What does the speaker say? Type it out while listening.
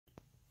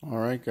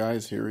Alright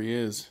guys, here he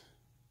is.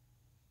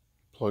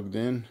 Plugged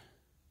in,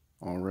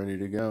 all ready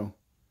to go.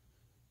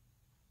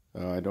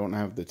 I don't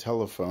have the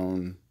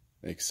telephone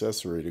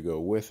accessory to go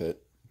with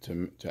it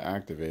to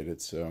activate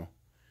it, so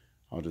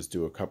I'll just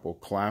do a couple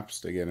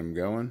claps to get him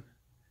going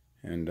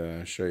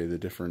and show you the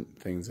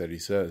different things that he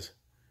says.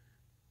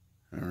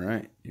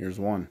 Alright, here's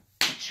one.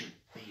 What's your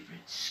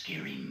favorite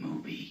scary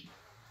movie?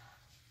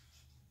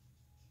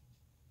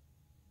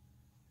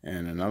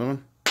 And another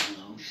one.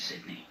 Hello,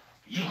 Sydney.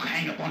 You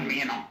hang up on me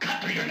and I'll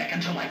cut through your neck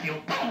until I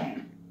feel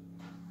bone.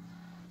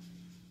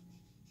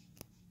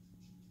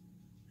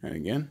 And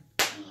again.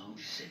 Hello,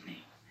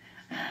 Sydney.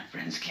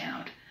 Friends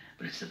count,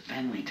 but it's the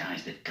family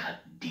ties that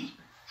cut deep.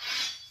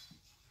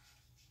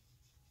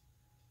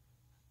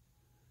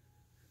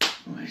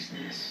 Who is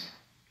this?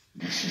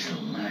 This is the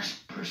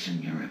last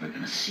person you're ever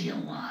gonna see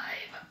alive.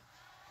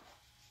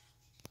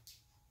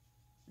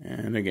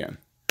 And again.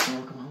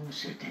 Welcome home,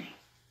 Sydney.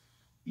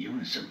 You're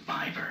a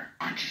survivor,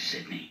 aren't you,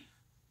 Sydney?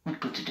 What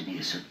good's it to be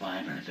a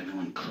survivor if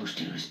everyone close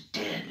to you is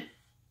dead?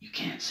 You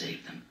can't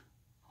save them.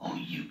 All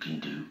you can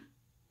do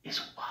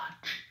is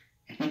watch.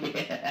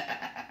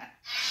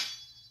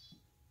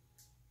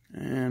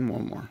 And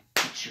one more.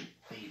 What's your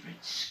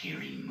favorite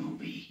scary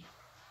movie?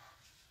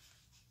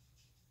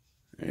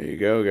 There you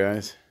go,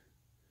 guys.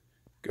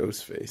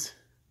 GhostFace.